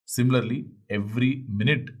Similarly, every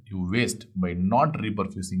minute you waste by not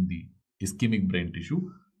reperfusing the ischemic brain tissue,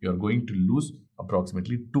 you are going to lose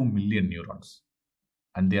approximately 2 million neurons,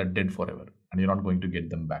 and they are dead forever, and you're not going to get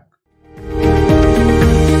them back.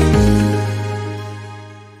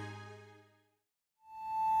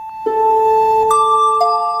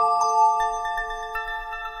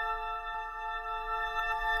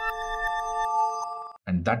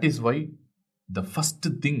 And that is why the first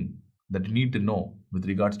thing that you need to know with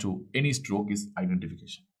regards to any stroke is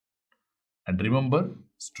identification. And remember,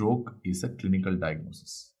 stroke is a clinical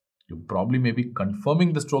diagnosis. You probably may be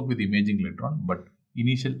confirming the stroke with imaging later on, but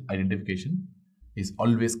initial identification is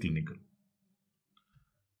always clinical.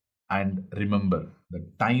 And remember, the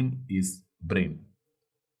time is brain.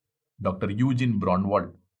 Dr. Eugene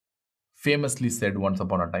Braunwald famously said once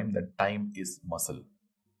upon a time that time is muscle.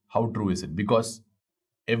 How true is it? Because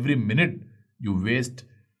every minute you waste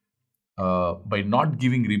by not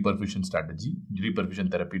giving reperfusion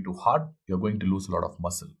therapy to heart, you're going to lose a lot of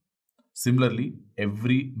muscle. Similarly,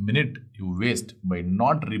 every minute you waste by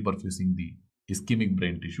not reperfusing the ischemic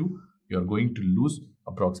brain tissue, you're going to lose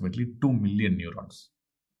approximately 2 million neurons,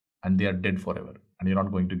 and they are dead forever, and you're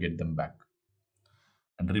not going to get them back.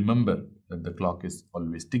 And remember that the clock is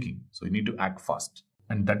always ticking, so you need to act fast.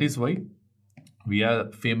 And that is why we have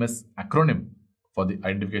a famous acronym for the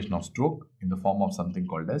identification of stroke in the form of something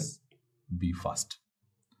called as Be Fast.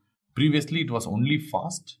 Previously, it was only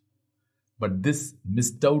fast, but this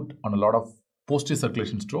missed out on a lot of posterior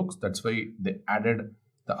circulation strokes. That's why they added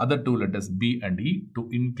the other two letters B and E to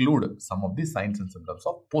include some of the signs and symptoms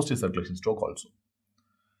of posterior circulation stroke also.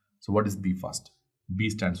 So what is Be Fast? B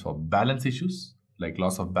stands for balance issues like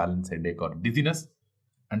loss of balance, headache or dizziness,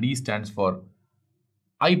 and E stands for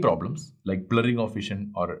eye problems like blurring of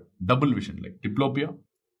vision or double vision like diplopia,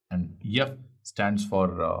 and F stands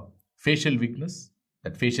for facial weakness,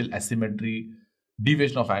 that facial asymmetry,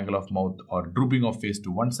 deviation of angle of mouth or drooping of face to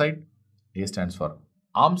one side. A stands for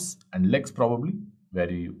arms and legs probably, where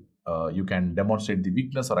you can demonstrate the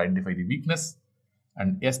weakness or identify the weakness.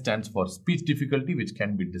 And S stands for speech difficulty, which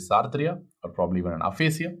can be dysarthria or probably even an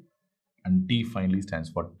aphasia. And T finally stands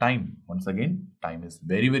for time. Once again, time is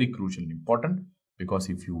very, very crucial and important, because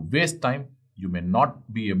if you waste time, you may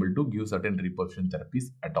not be able to give certain reperfusion therapies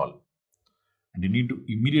at all. And you need to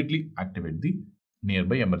immediately activate the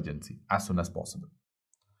nearby emergency as soon as possible.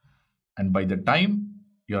 And by the time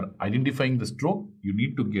you are identifying the stroke, you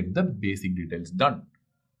need to get the basic details done.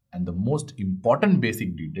 And the most important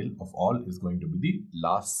basic detail of all is going to be the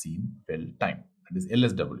last seen well time, that is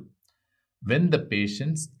LSW. When the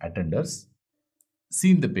patient's attenders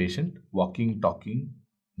seen the patient walking, talking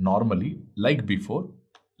normally like before,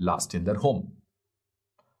 last in their home.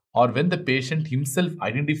 Or when the patient himself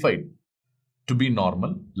identified to be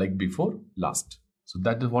normal like before, last. So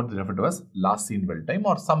that is what they refer to as last seen well time,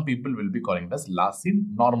 or some people will be calling it as last seen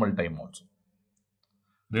normal time also.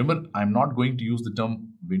 Remember, I am not going to use the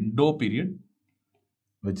term window period,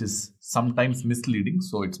 which is sometimes misleading.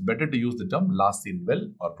 So it's better to use the term last seen well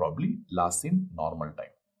or probably last seen normal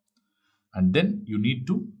time. And then you need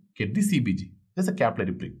to get the CBG. There's a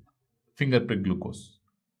capillary prick, finger prick glucose.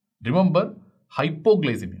 Remember,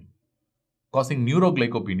 hypoglycemia causing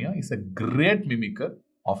neuroglycopenia is a great mimicker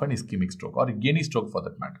of an ischemic stroke or any stroke for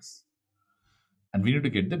that matters. And we need to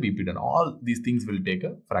get the BP done. All these things will take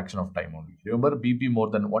a fraction of time only. Remember, BP more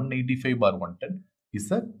than 185/110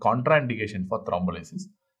 is a contraindication for thrombolysis,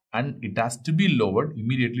 and it has to be lowered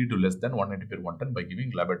immediately to less than 180/110 by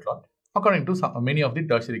giving labetalol, according to many of the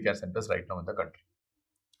tertiary care centers right now in the country.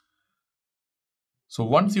 So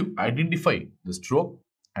once you identify the stroke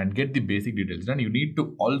and get the basic details done, you need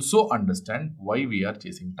to also understand why we are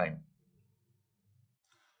chasing time.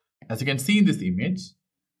 As you can see in this image,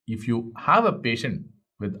 if you have a patient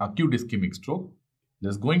with acute ischemic stroke,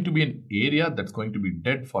 there's going to be an area that's going to be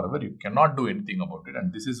dead forever. You cannot do anything about it.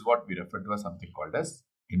 And this is what we refer to as something called as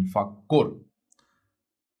infarct core.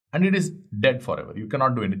 And it is dead forever. You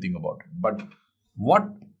cannot do anything about it. But what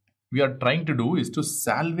we are trying to do is to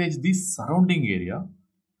salvage the surrounding area,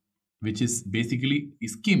 which is basically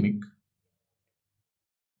ischemic,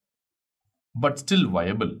 but still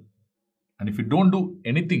viable. And if you don't do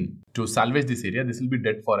anything to salvage this area, this will be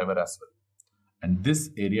dead forever as well. And this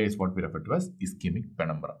area is what we refer to as ischemic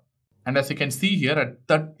penumbra. And as you can see here at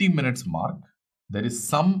 30 minutes mark, there is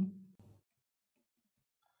some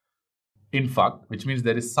infarct, which means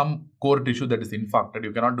there is some core tissue that is infarcted.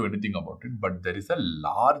 You cannot do anything about it, but there is a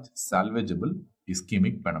large salvageable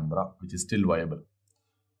ischemic penumbra, which is still viable.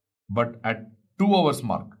 But at 2 hours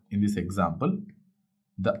mark in this example,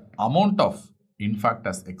 the amount of infarct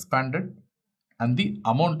has expanded and the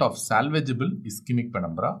amount of salvageable ischemic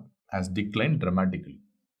penumbra has declined dramatically.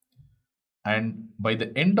 And by the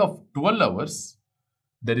end of 12 hours,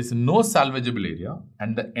 there is no salvageable area,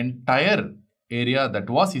 and the entire area that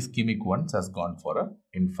was ischemic once has gone for an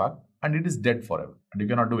infarct, and it is dead forever, and you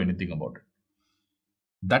cannot do anything about it.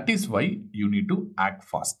 That is why you need to act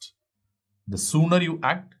fast. The sooner you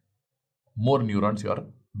act, more neurons you are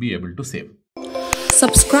be able to save.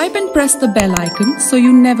 Subscribe and press the bell icon so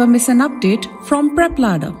you never miss an update from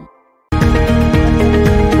PrepLadder.